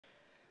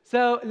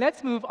So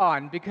let's move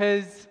on,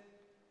 because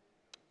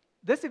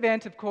this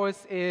event, of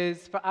course,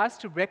 is for us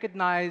to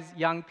recognize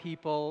young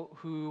people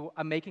who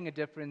are making a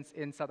difference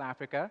in South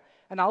Africa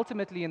and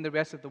ultimately in the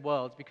rest of the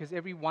world, because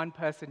every one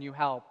person you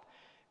help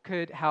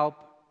could help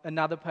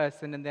another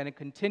person, and then it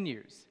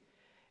continues.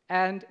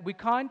 And we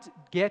can't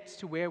get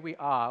to where we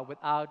are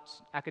without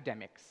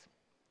academics.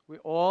 We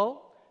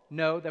all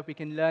know that we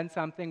can learn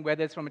something,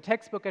 whether it's from a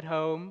textbook at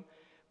home,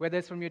 whether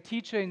it's from your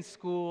teacher in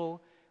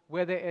school,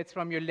 whether it's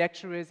from your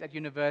lecturers at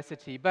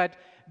university. But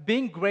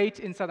being great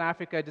in South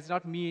Africa does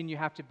not mean you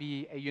have to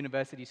be a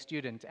university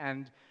student,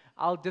 and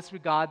I'll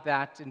disregard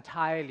that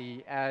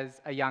entirely as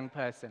a young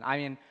person. I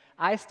mean,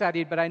 I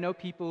studied, but I know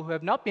people who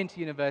have not been to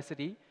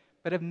university,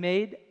 but have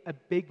made a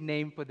big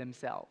name for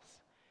themselves.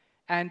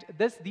 And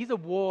these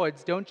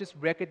awards don't just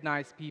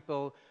recognize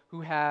people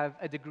who have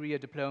a degree or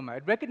diploma.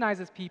 It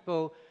recognizes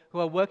people who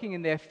are working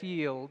in their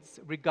fields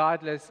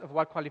regardless of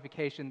what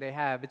qualification they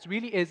have. It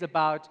really is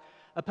about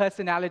a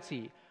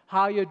personality,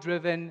 how you're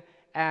driven,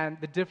 and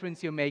the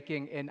difference you're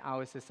making in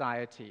our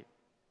society.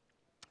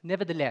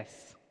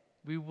 Nevertheless,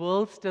 we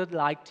will still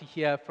like to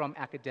hear from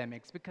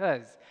academics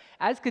because,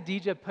 as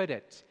Khadija put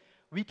it,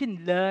 we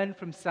can learn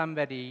from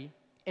somebody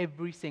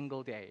every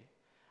single day.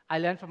 I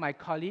learn from my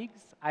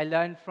colleagues. I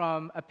learn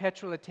from a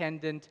petrol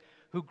attendant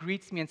who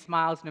greets me and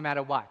smiles no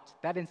matter what.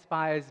 That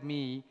inspires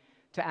me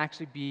to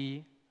actually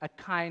be a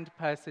kind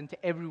person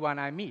to everyone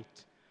I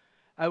meet.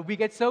 We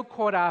get so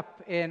caught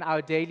up in our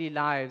daily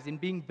lives, in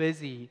being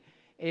busy,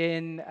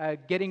 in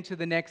getting to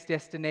the next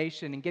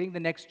destination and getting the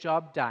next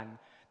job done,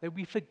 that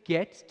we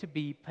forget to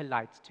be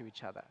polite to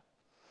each other.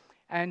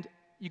 And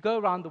you go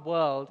around the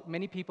world,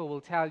 many people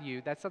will tell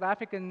you that South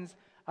Africans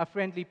are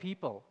friendly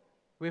people.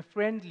 We're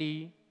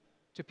friendly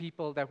to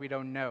people that we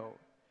don't know.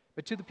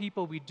 But to the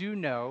people we do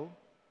know,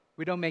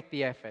 we don't make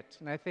the effort.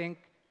 And I think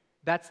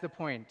that's the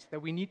point,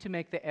 that we need to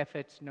make the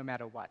effort no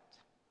matter what.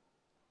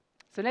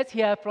 So let's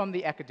hear from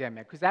the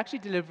academic who's actually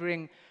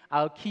delivering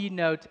our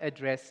keynote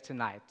address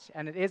tonight.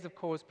 And it is, of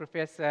course,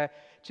 Professor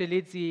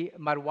Tshilidzi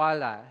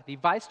Marwala, the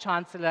Vice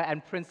Chancellor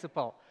and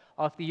Principal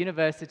of the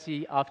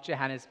University of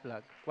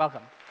Johannesburg.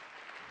 Welcome.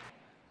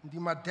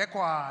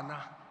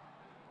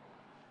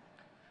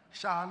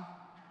 Sean,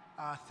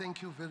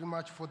 thank you very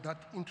much for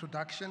that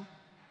introduction.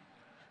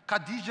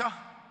 Khadija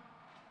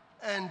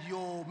and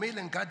your Mail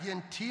and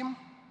Guardian team,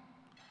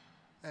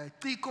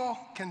 Tiko,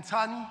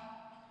 Kentani,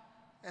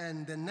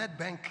 and the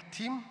Nedbank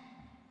team.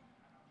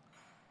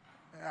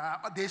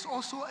 There's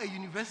also a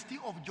University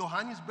of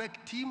Johannesburg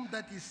team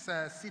that is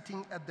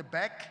sitting at the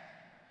back,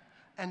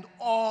 and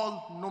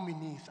all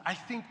nominees. I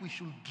think we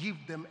should give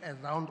them a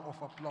round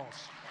of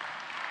applause.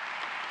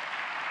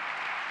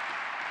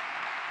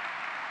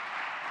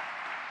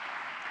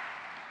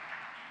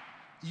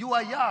 You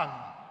are young,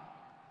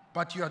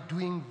 but you are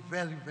doing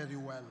very, very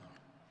well.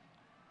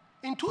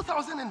 In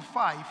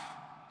 2005,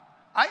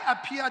 I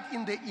appeared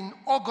in the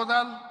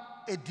inaugural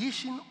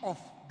edition of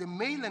the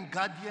Mail and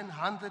Guardian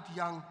 100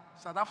 Young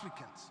South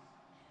Africans.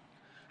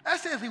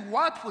 As a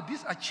reward for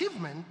this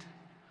achievement,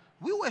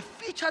 we were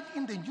featured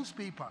in the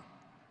newspaper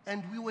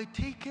and we were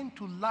taken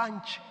to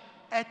lunch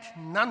at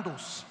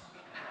Nando's.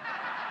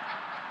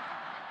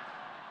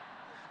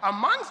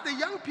 Amongst the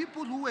young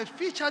people who were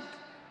featured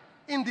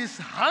in these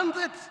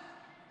 100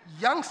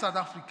 young South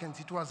Africans,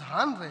 it was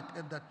 100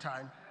 at that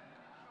time,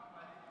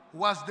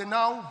 was the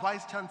now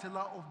Vice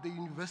Chancellor of the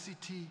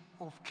University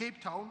of Cape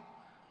Town,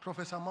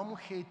 Professor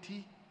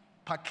Mamokgethi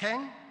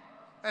Phakeng,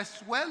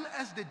 as well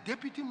as the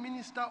Deputy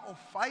Minister of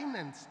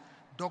Finance,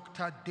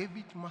 Dr.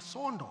 David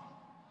Masondo.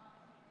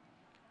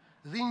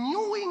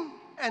 Renewing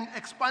and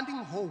expanding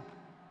hope,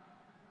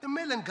 the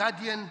Mail and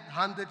Guardian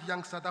 100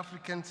 Young South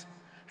Africans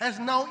has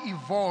now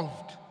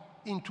evolved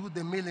into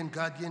the Mail and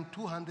Guardian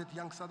 200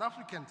 Young South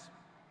Africans.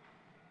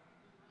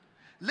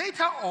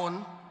 Later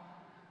on,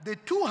 the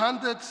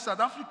 200 South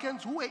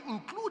Africans who were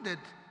included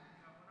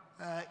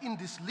in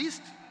this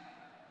list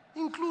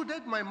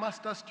included my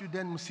master's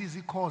student,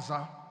 Msizi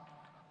Khoza,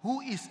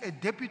 who is a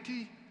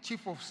Deputy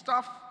Chief of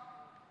Staff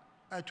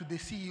to the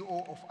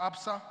CEO of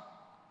ABSA,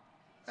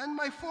 and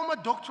my former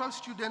doctoral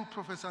student,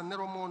 Professor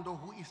Nero Mondo,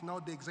 who is now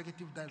the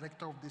Executive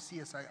Director of the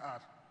CSIR.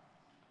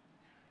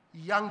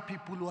 Young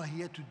people who are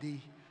here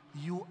today,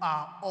 you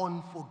are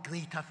on for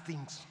greater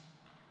things.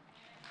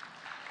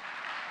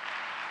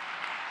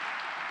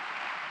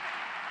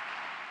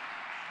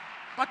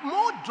 But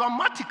more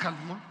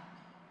dramatically,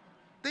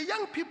 the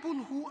young people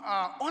who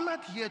are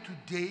honored here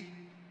today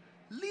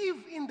live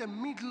in the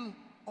middle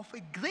of a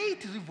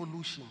great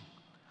revolution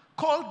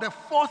called the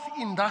Fourth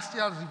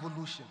Industrial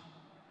Revolution.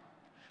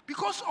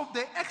 Because of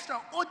the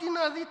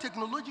extraordinary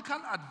technological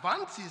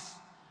advances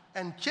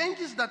and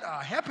changes that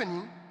are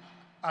happening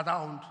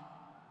around,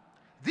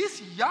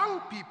 these young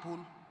people,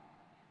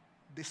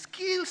 the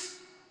skills,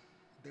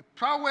 the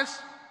prowess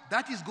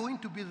that is going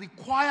to be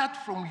required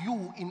from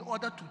you in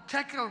order to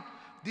tackle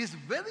this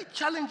very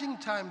challenging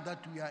time that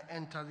we are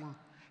entering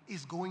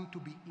is going to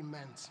be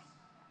immense.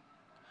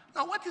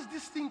 Now, what is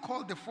this thing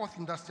called the Fourth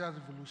Industrial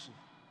Revolution?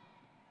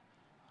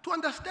 To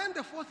understand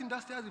the fourth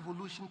industrial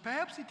revolution,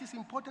 perhaps it is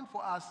important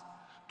for us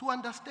to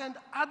understand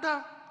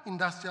other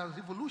industrial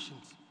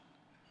revolutions.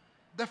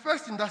 The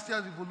first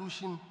industrial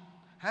revolution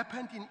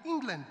happened in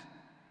England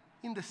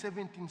in the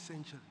 17th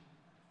century.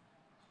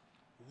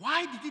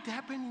 Why did it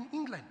happen in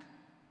England?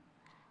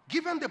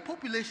 Given the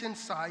population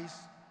size,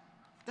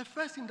 the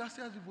first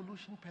industrial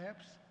revolution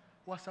perhaps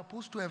was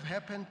supposed to have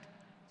happened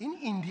in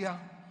India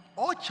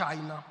or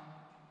China,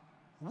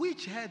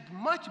 which had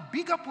much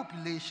bigger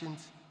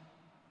populations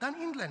than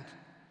England.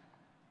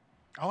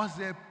 I was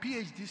a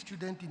PhD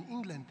student in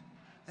England,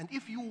 and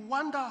if you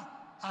wander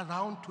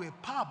around to a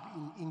pub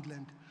in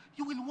England,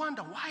 you will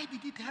wonder, why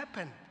did it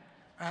happen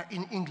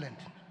in England?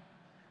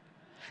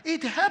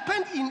 It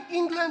happened in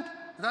England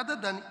rather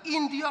than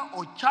India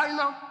or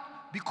China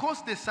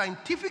because the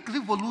scientific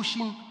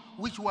revolution,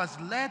 which was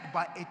led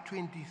by a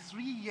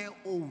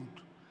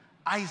 23-year-old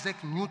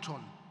Isaac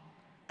Newton,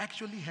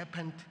 actually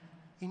happened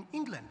in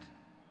England.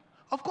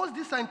 Of course,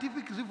 this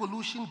scientific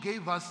revolution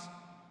gave us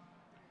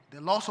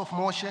the laws of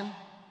motion,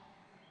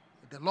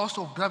 the laws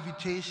of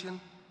gravitation,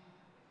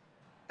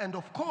 and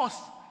of course,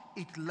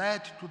 it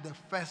led to the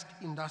first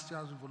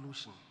industrial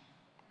revolution.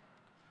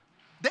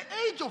 The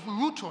age of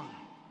Newton,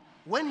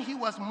 when he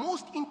was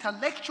most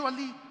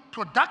intellectually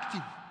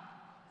productive,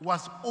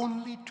 was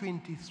only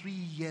 23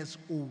 years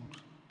old.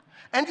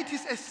 And it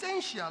is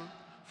essential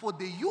for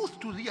the youth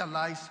to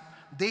realize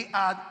they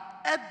are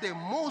at their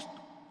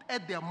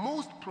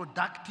most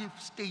productive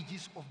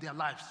stages of their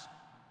lives.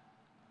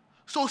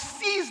 So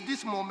seize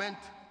this moment,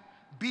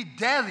 be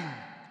daring,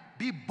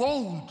 be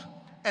bold,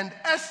 and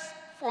as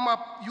former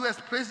US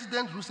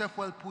President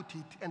Roosevelt put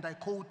it, and I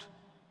quote,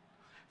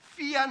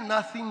 "Fear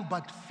nothing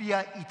but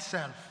fear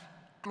itself,"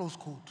 close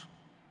quote.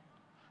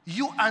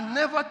 You are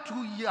never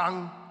too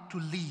young to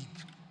lead.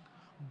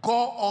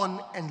 Go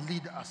on and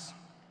lead us.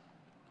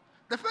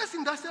 The first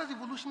industrial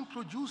revolution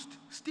produced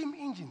steam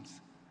engines.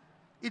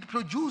 It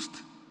produced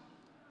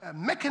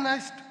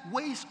mechanized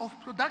ways of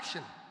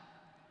production.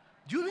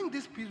 During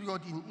this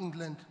period in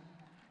England,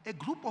 a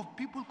group of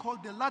people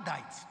called the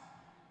Luddites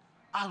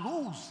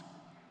arose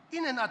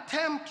in an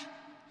attempt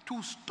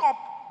to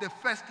stop the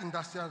first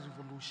industrial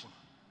revolution.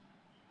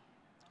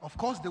 Of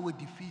course, they were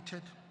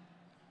defeated.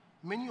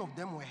 Many of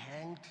them were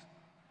hanged,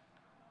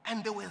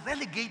 and they were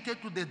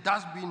relegated to the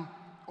dustbin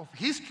of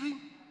history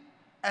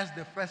as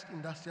the first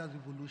industrial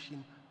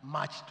revolution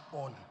marched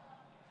on.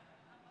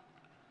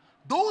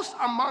 Those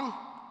among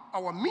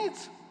our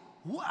midst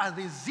who are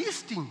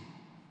resisting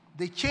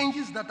the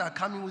changes that are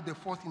coming with the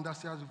fourth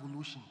industrial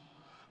revolution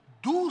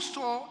do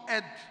so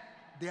at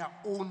their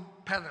own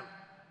peril.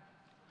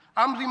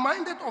 I'm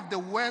reminded of the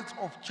words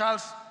of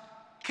Charles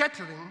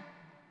Kettering,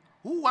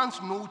 who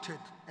once noted,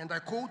 and I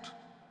quote,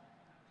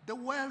 "The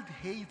world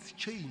hates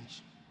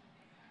change,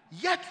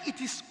 yet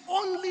it is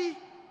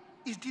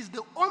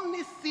the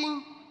only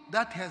thing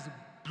that has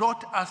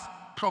brought us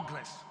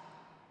progress,"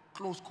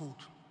 close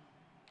quote.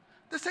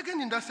 The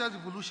second industrial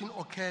revolution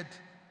occurred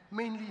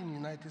mainly in the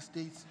United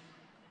States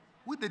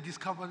with the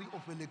discovery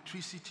of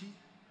electricity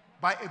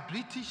by a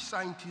British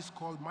scientist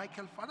called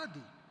Michael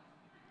Faraday.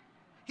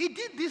 He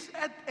did this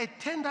at a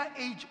tender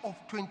age of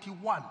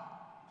 21.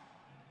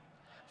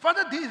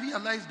 Faraday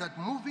realized that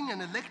moving an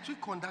electric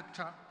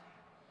conductor,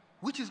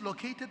 which is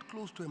located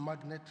close to a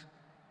magnet,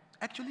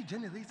 actually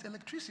generates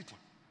electricity.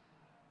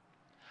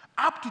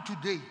 Up to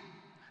today,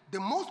 the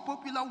most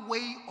popular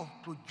way of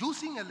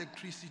producing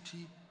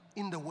electricity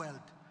in the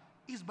world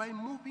is by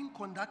moving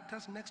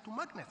conductors next to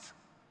magnets.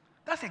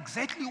 That's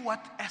exactly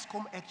what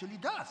ESCOM actually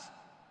does.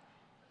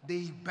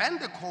 They burn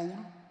the coal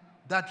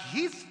that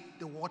heats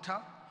the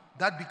water,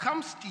 that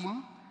becomes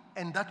steam,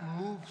 and that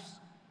moves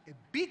a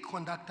big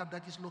conductor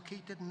that is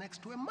located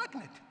next to a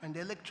magnet, and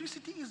the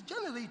electricity is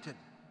generated.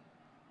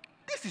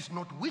 This is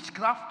not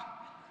witchcraft.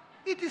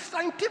 It is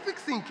scientific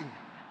thinking.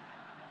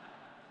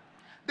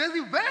 The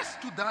reverse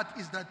to that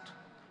is that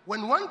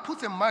when one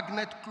puts a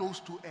magnet close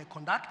to a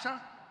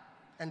conductor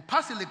and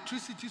passes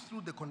electricity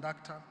through the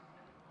conductor,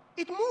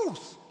 it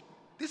moves.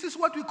 This is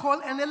what we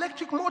call an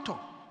electric motor.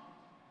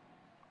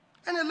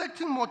 An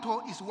electric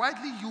motor is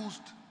widely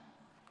used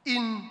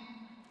in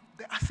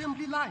the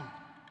assembly line,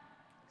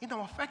 in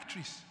our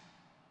factories,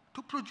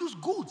 to produce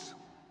goods.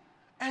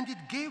 And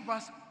it gave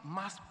us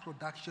mass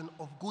production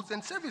of goods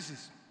and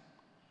services.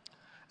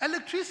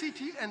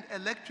 Electricity and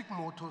electric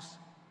motors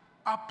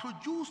are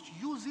produced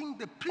using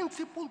the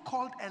principle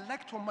called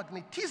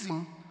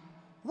electromagnetism,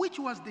 which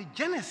was the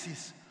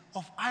genesis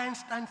of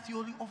Einstein's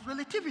theory of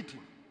relativity.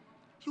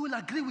 You will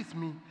agree with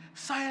me,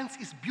 science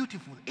is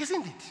beautiful,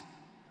 isn't it?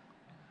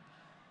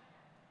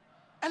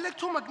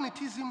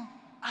 Electromagnetism,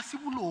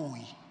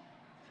 asibuloi.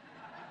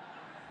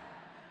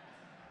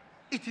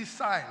 It is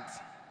science.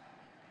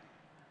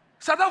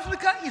 South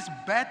Africa is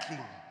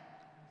battling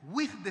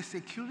with the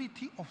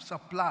security of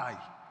supply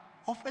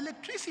of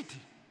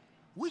electricity,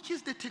 which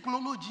is the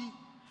technology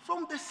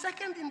from the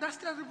second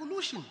industrial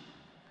revolution.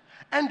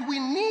 And we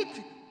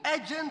need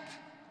urgent,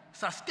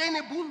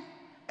 sustainable,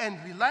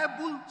 and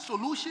reliable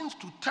solutions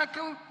to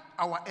tackle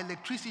our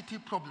electricity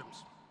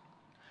problems.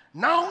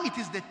 Now it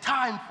is the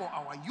time for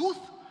our youth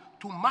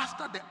to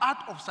master the art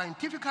of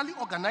scientifically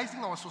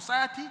organizing our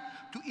society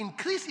to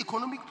increase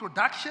economic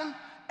production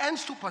and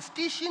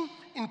superstition,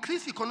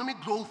 increase economic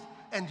growth,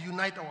 and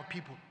unite our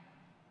people.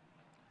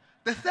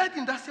 The third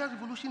industrial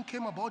revolution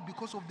came about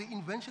because of the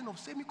invention of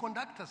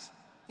semiconductors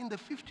in the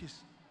 50s.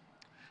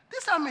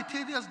 These are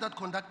materials that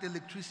conduct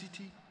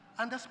electricity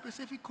under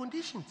specific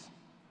conditions.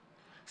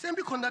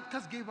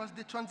 Semiconductors gave us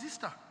the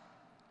transistor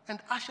and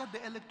ushered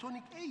the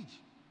electronic age.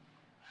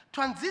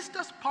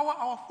 Transistors power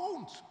our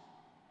phones,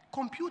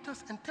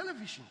 computers, and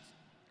televisions.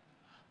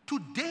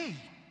 Today,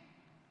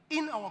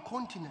 in our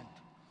continent,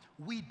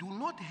 we do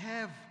not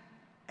have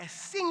a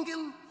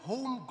single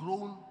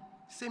homegrown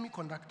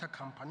semiconductor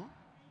company,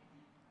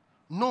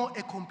 nor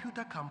a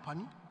computer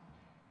company,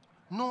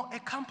 nor a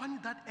company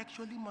that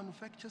actually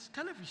manufactures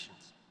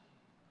televisions.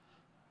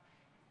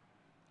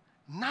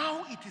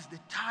 Now it is the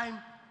time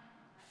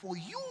for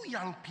you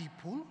young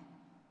people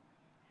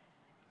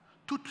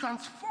to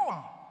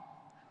transform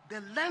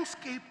the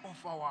landscape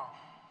of our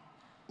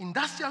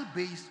industrial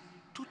base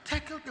to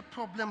tackle the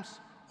problems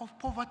of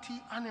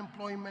poverty,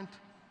 unemployment,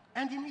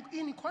 and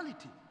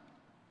inequality.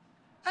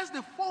 As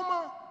the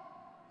former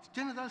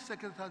General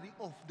Secretary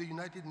of the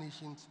United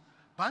Nations,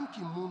 Ban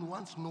Ki-moon,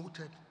 once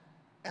noted,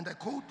 and I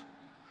quote,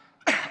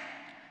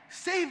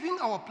 saving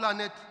our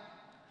planet,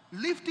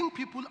 lifting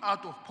people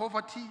out of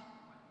poverty,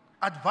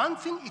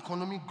 advancing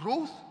economic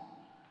growth,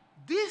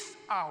 these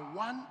are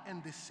one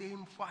and the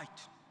same fight.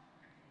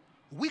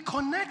 We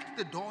connect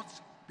the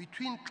dots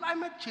between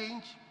climate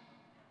change,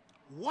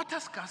 water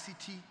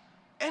scarcity,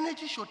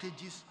 energy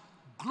shortages,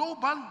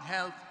 global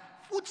health,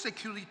 food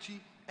security,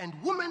 and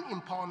women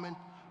empowerment.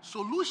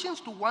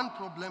 Solutions to one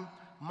problem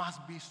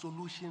must be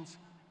solutions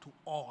to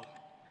all.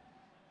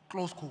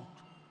 Close quote.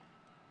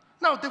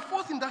 Now, the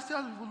fourth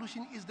industrial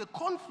revolution is the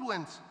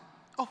confluence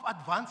of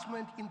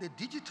advancement in the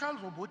digital,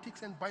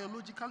 robotics, and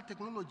biological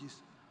technologies,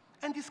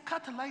 and is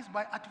catalyzed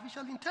by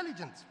artificial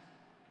intelligence.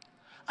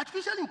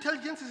 Artificial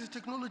intelligence is a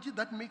technology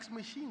that makes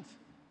machines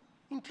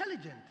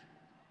intelligent,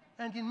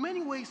 and in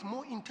many ways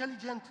more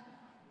intelligent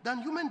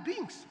than human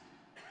beings.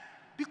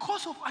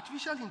 Because of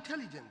artificial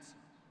intelligence,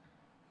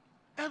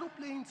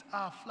 aeroplanes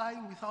are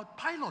flying without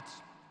pilots,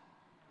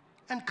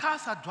 and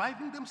cars are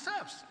driving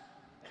themselves.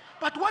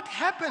 But what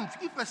happens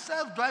if a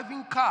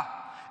self-driving car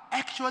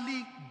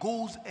actually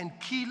goes and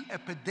kills a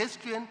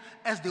pedestrian,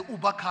 as the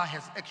Uber car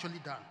has actually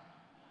done?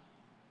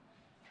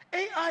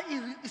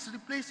 AI is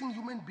replacing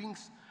human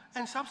beings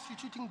and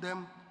substituting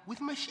them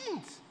with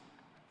machines.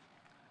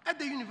 At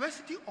the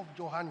University of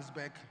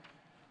Johannesburg,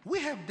 we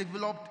have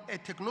developed a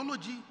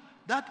technology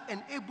that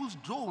enables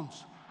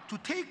drones to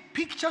take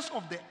pictures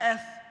of the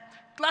earth,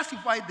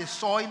 classify the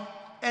soil,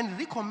 and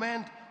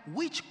recommend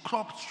which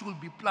crops should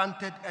be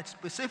planted at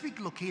specific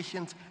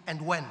locations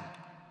and when.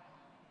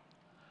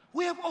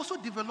 We have also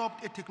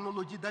developed a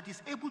technology that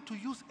is able to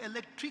use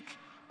electric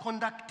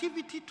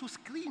conductivity to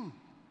screen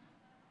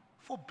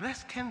for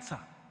breast cancer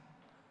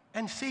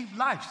and save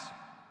lives.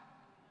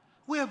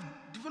 We have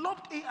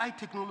developed AI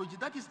technology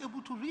that is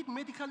able to read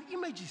medical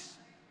images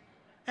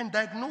and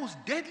diagnose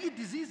deadly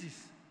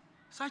diseases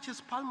such as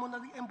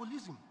pulmonary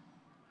embolism.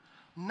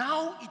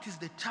 Now it is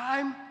the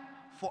time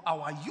for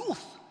our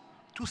youth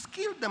to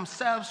skill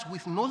themselves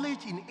with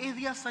knowledge in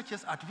areas such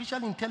as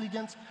artificial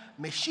intelligence,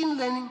 machine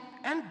learning,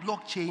 and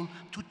blockchain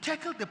to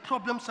tackle the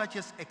problems such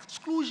as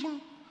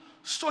exclusion,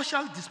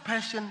 social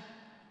dispersion,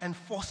 and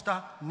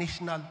foster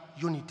national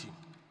unity.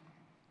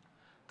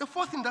 The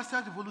fourth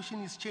industrial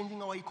revolution is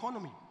changing our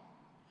economy.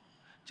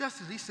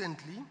 Just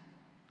recently,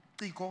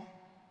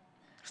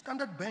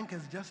 Standard Bank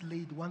has just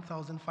laid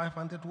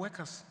 1,500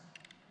 workers.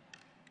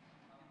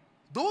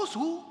 Those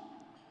who,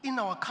 in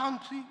our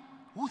country,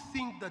 who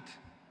think that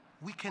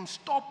we can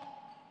stop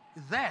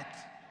that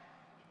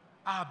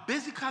are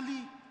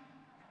basically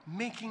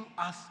making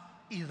us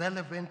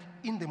irrelevant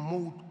in the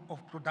mode of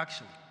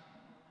production.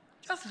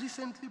 Just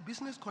recently,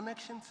 Business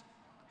Connections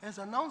has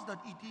announced that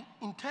it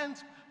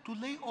intends to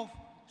lay off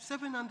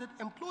 700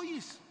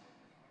 employees.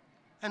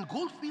 And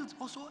Goldfields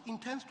also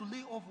intends to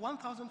lay off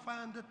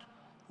 1,500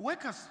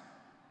 workers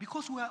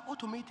because we are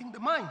automating the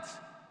mines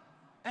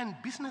and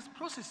business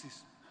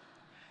processes.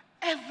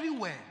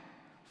 Everywhere,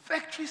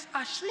 factories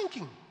are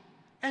shrinking,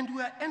 and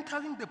we are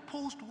entering the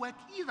post-work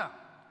era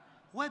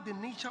where the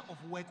nature of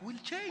work will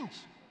change.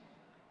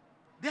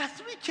 There are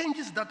three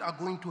changes that are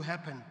going to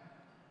happen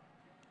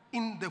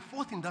in the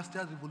fourth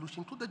industrial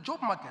revolution to the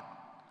job market.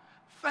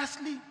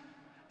 Firstly,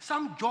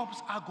 some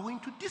jobs are going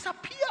to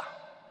disappear.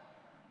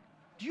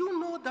 Do you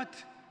know that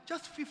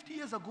just 50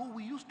 years ago,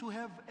 we used to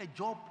have a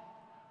job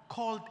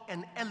called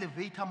an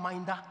elevator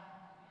minder?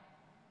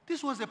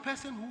 This was a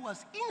person who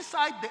was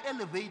inside the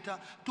elevator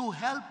to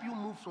help you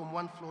move from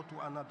one floor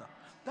to another.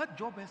 That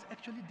job has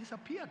actually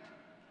disappeared.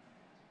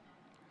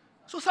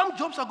 So some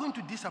jobs are going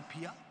to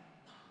disappear,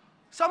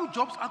 some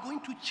jobs are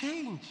going to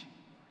change,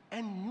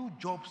 and new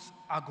jobs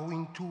are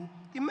going to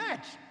emerge.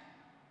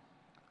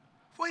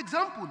 For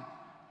example,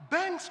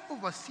 banks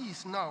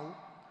overseas now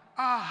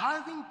are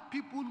hiring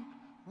people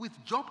with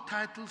job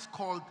titles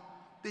called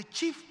the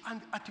Chief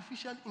and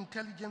Artificial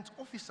Intelligence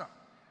Officer.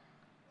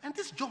 And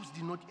these jobs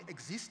did not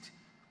exist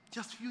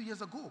just a few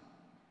years ago.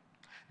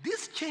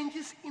 These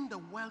changes in the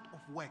world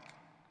of work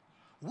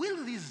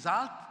will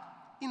result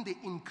in the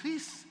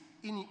increase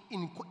in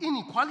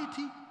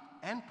inequality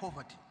and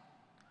poverty.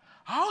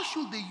 How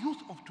should the youth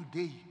of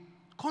today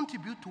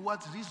contribute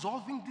towards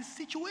resolving this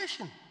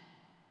situation?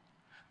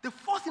 The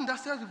fourth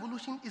industrial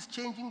revolution is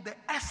changing the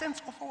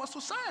essence of our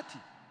society.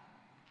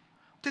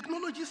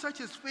 Technologies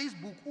such as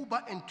Facebook,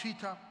 Uber, and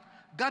Twitter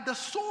gather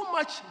so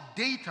much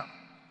data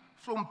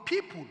from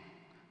people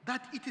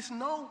that it is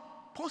now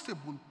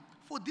possible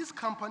for these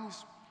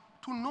companies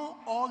to know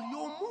all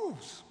your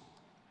moves,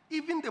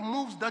 even the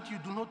moves that you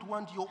do not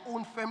want your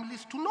own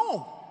families to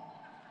know.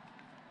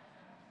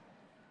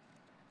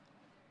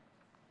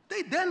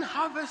 They then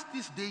harvest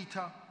this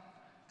data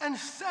and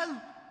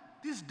sell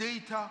this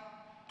data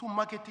to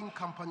marketing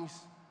companies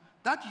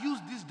that use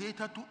this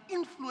data to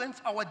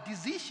influence our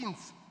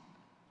decisions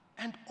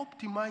and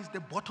optimize the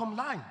bottom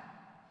line.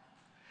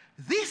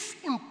 This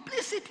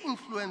implicit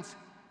influence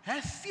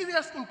has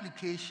serious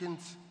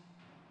implications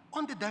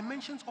on the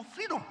dimensions of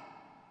freedom.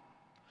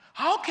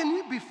 How can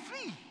we be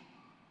free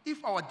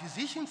if our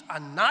decisions are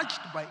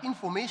nudged by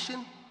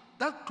information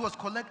that was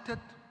collected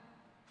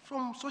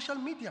from social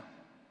media?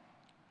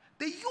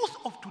 The youth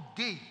of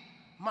today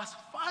must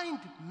find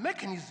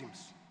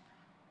mechanisms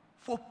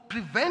for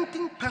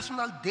preventing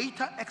personal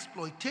data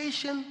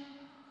exploitation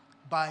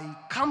by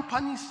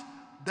companies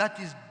that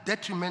is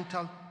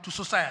detrimental to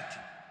society.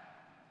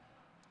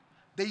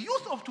 The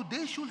youth of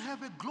today should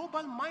have a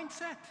global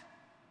mindset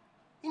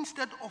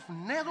instead of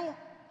narrow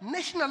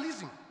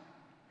nationalism.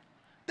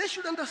 They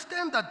should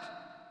understand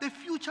that the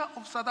future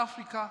of South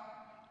Africa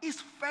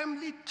is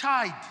firmly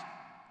tied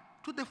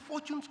to the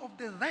fortunes of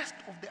the rest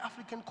of the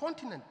African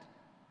continent.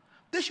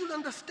 They should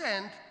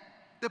understand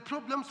the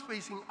problems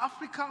facing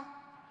Africa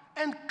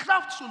and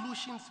craft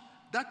solutions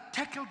that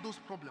tackle those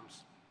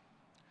problems.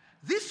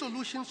 These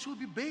solutions should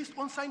be based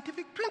on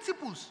scientific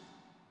principles,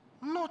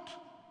 not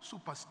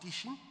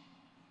superstition.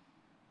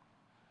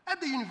 At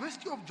the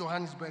University of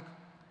Johannesburg,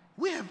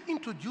 we have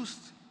introduced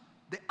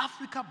the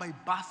Africa by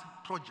Bus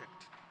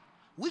project,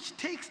 which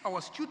takes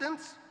our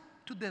students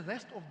to the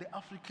rest of the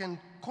African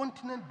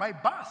continent by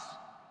bus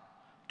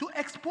to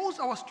expose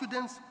our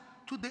students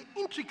to the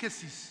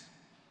intricacies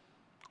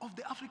of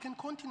the African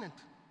continent.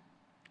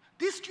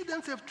 These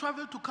students have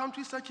traveled to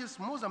countries such as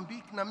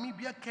Mozambique,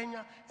 Namibia,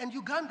 Kenya, and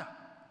Uganda.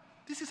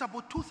 This is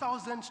about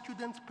 2,000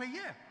 students per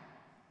year.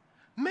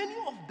 Many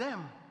of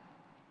them,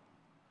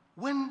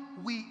 when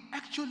we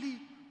actually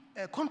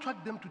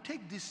contract them to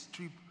take this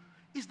trip,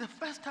 is the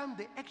first time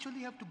they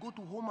actually have to go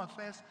to Home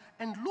Affairs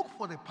and look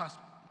for a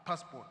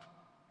passport.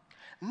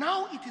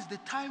 Now it is the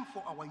time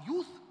for our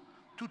youth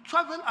to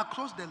travel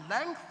across the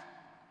length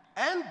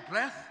and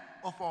breadth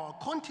of our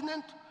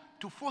continent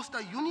to foster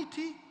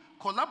unity,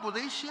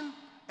 collaboration,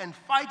 and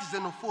fight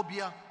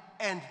xenophobia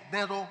and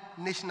narrow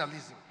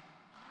nationalism.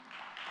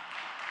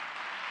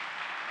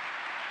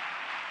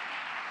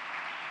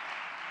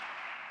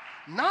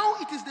 Now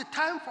it is the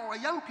time for our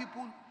young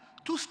people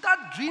to start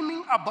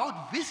dreaming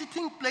about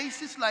visiting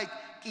places like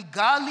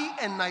Kigali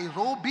and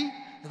Nairobi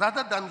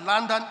rather than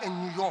London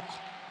and New York.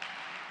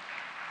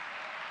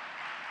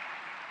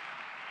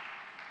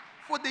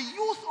 For the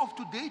youth of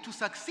today to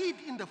succeed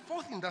in the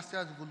fourth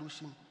industrial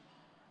revolution,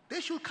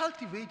 they should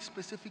cultivate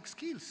specific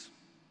skills.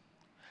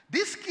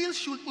 These skills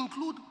should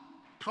include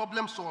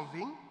problem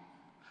solving.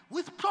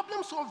 With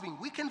problem solving,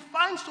 we can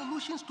find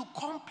solutions to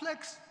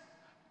complex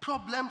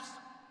problems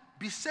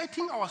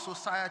besetting our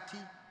society,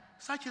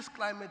 such as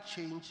climate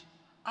change,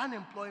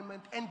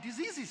 unemployment, and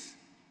diseases.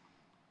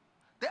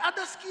 The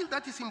other skill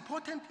that is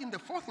important in the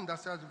fourth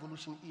industrial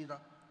revolution era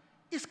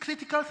is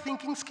critical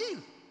thinking skill.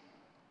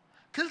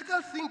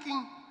 Critical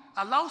thinking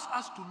allows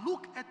us to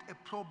look at a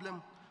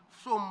problem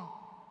from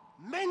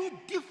many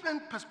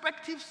different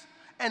perspectives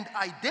and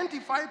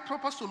identify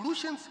proper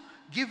solutions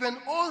given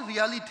all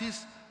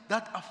realities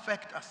that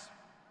affect us.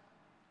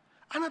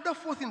 Another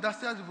fourth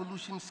industrial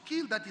revolution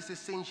skill that is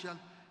essential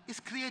is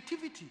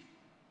creativity.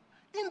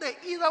 In the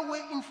era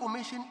where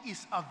information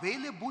is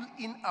available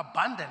in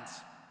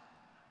abundance,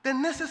 the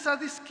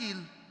necessary skill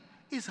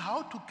is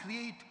how to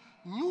create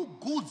new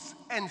goods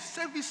and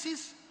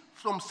services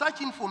from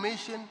such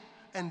information,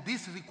 and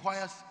this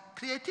requires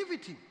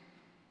creativity.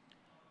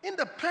 In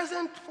the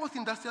present fourth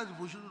industrial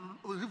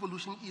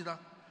revolution era,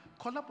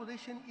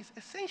 collaboration is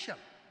essential.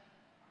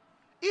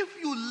 If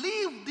you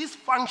leave this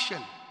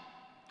function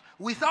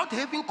without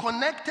having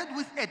connected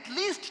with at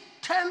least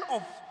 10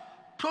 of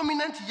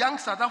prominent young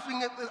South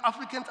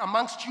Africans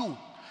amongst you,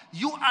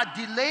 you are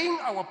delaying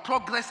our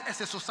progress as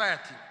a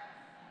society.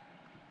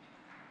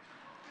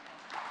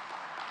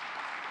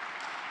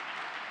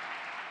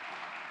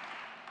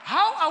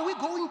 How are we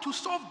going to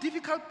solve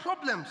difficult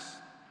problems,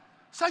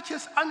 such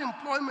as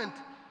unemployment,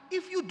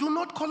 if you do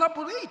not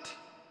collaborate?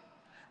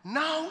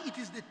 Now it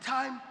is the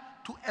time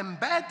to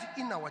embed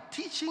in our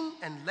teaching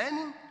and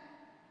learning,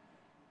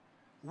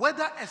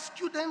 whether as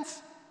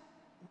students,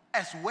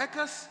 as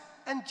workers,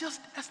 and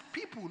just as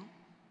people,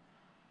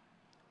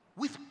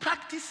 with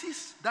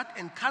practices that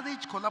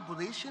encourage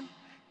collaboration,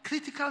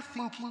 critical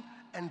thinking,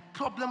 and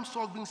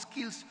problem-solving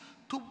skills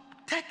to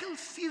tackle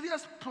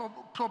serious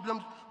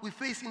problems we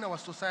face in our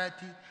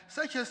society,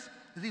 such as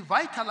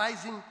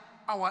revitalizing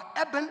our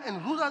urban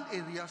and rural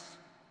areas,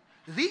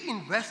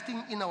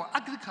 reinvesting in our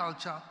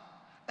agriculture,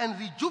 and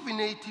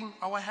rejuvenating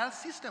our health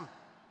system.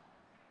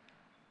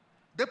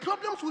 The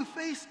problems we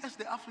face as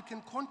the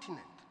African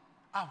continent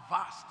are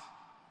vast,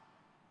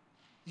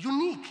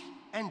 unique,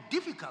 and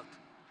difficult,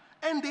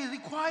 and they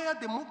require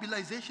the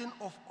mobilization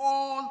of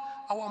all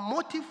our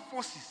motive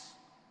forces,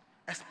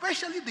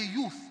 especially the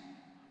youth,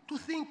 to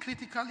think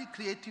critically,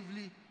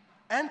 creatively,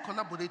 and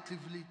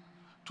collaboratively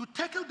to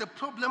tackle the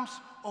problems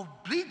of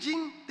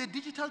bridging the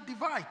digital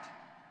divide,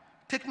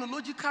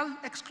 technological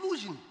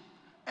exclusion,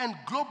 and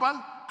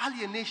global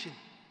alienation.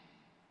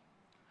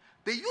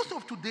 The youth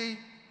of today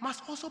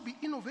must also be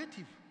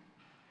innovative.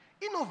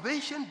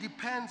 Innovation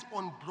depends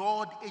on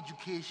broad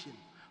education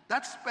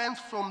that spans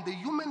from the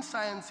human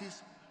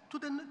sciences to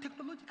the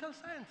technological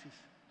sciences.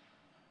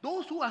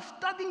 Those who are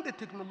studying the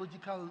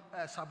technological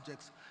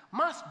subjects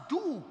must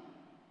do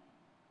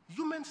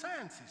human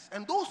sciences,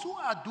 and those who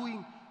are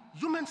doing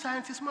human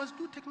sciences must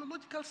do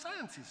technological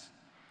sciences.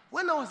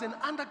 When I was an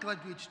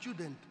undergraduate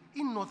student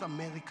in North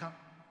America,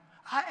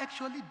 I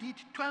actually did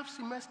 12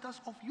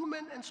 semesters of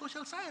human and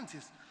social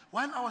sciences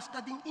while I was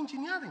studying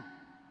engineering.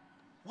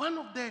 One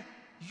of the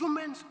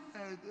human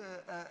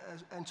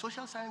and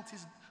social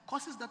sciences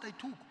courses that I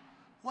took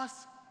was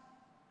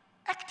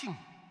acting.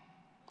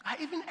 I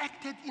even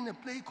acted in a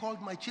play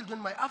called My Children,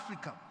 My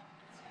Africa.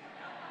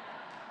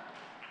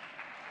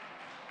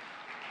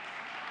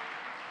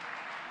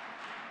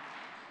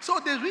 So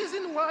the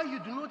reason why you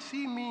do not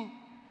see me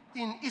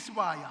in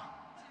Iswaya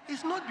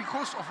is not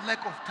because of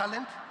lack of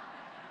talent,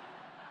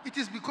 it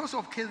is because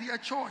of career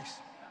choice.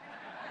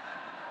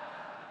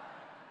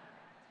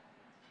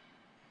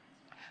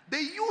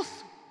 The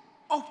youth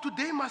of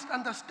today must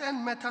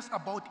understand matters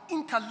about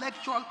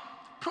intellectual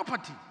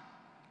property.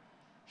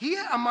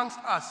 Here amongst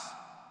us,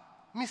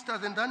 Mr.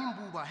 Zendani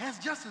Mbuba has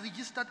just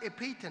registered a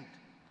patent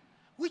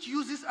which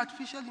uses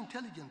artificial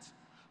intelligence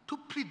to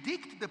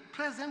predict the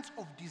presence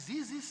of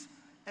diseases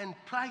and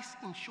price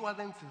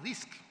insurance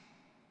risk.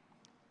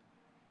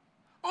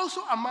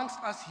 Also amongst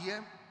us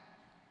here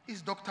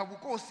is Dr.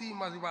 Tshilidzi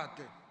Marwala,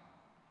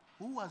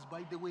 who was,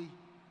 by the way,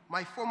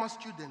 my former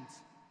student,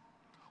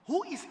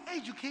 who is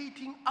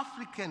educating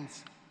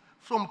Africans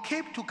from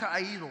Cape to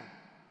Cairo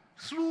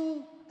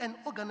through an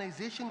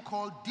organization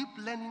called Deep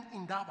Learning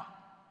Indaba.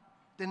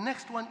 The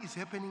next one is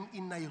happening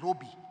in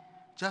Nairobi,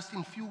 just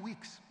in a few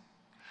weeks.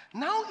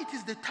 Now it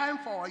is the time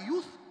for our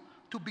youth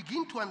to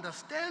begin to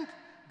understand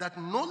that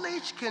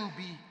knowledge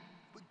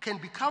can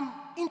become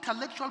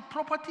intellectual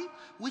property,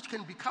 which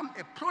can become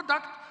a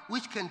product,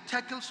 which can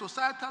tackle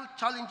societal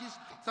challenges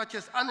such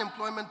as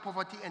unemployment,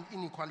 poverty, and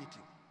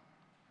inequality.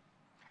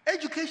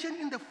 Education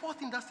in the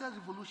fourth industrial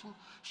revolution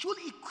should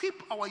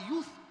equip our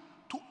youth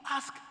to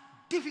ask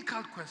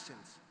difficult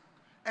questions.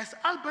 As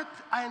Albert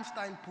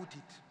Einstein put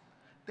it,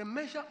 the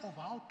measure of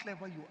how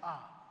clever you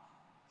are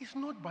is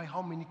not by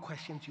how many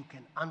questions you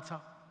can answer,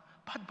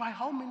 but by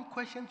how many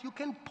questions you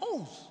can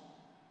pose.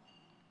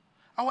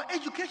 Our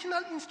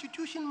educational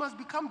institution must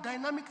become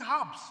dynamic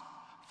hubs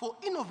for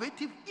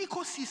innovative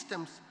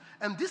ecosystems,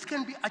 and this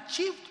can be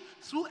achieved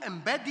through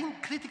embedding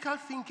critical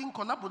thinking,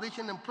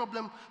 collaboration, and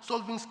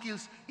problem-solving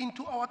skills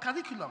into our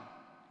curriculum.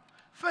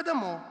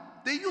 Furthermore,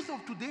 the youth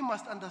of today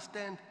must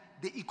understand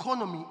the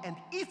economy and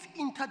its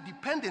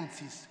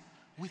interdependencies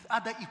with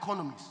other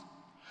economies.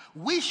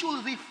 We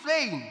should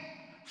refrain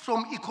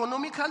from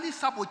economically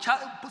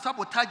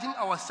sabotaging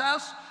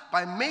ourselves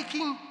by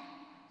making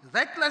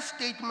reckless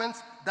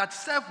statements that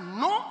serve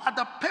no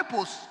other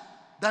purpose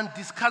than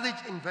discourage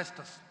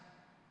investors.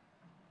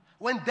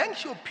 When Deng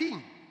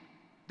Xiaoping,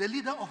 the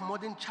leader of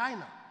modern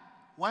China,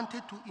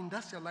 wanted to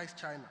industrialize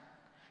China,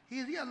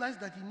 he realized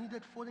that he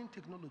needed foreign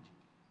technology.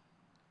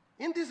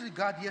 In this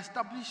regard, he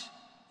established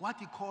what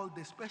he called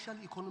the special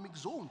economic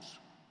zones,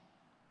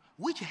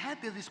 which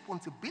had the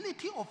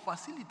responsibility of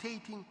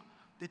facilitating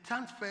the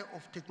transfer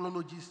of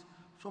technologies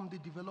from the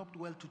developed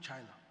world to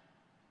China.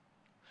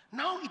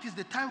 Now it is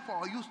the time for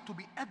our youth to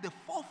be at the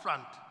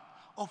forefront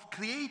of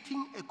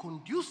creating a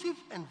conducive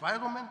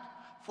environment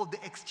for the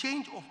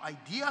exchange of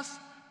ideas,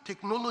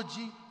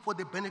 technology for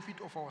the benefit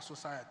of our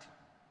society.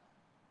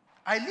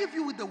 I leave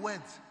you with the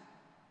words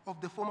of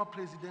the former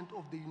president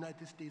of the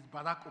United States,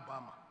 Barack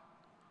Obama,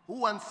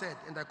 who once said,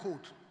 and I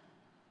quote,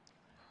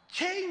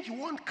 "Change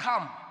won't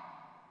come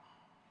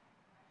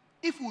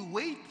if we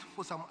wait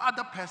for some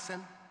other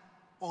person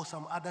or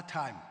some other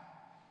time.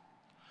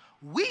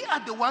 We are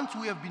the ones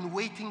we have been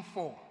waiting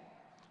for.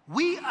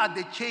 We are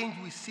the change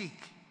we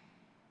seek."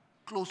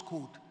 Close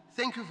quote.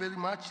 Thank you very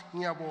much.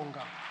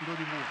 Ngiyabonga.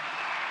 Ndolibuya.